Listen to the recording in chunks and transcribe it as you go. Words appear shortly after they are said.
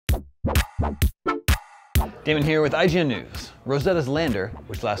Damon here with ign-news. Rosetta's lander,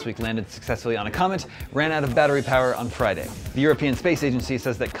 which last week landed successfully on a comet, ran out of battery power on Friday. The European Space Agency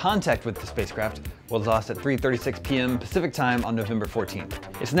says that contact with the spacecraft was lost at 3:36 p.m. Pacific time on November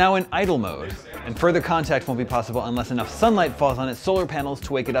 14th. It's now in idle mode, and further contact won't be possible unless enough sunlight falls on its solar panels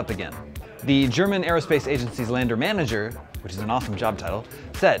to wake it up again. The German Aerospace Agency's lander manager, which is an awesome job title,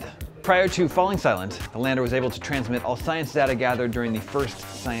 said, prior to falling silent, the lander was able to transmit all science data gathered during the first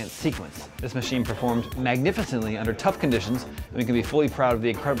science sequence. This machine performed magnificently under tough conditions, and we can be fully proud of the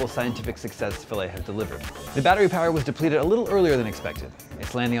incredible scientific success Philae has delivered. The battery power was depleted a little earlier than expected.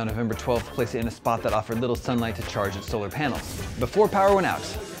 Its landing on November 12th placed it in a spot that offered little sunlight to charge its solar panels. Before power went out,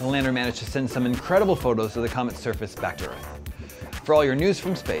 the lander managed to send some incredible photos of the comet's surface back to Earth. For all your news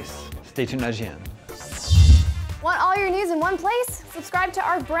from space, stay tuned ign. Want all your news in one place? Subscribe to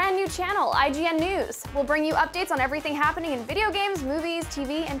our brand new channel, ign News. We'll bring you updates on everything happening in video games, movies,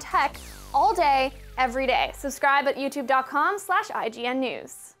 TV, and tech all day, every day. Subscribe at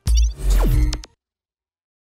youtube.com/ign-news.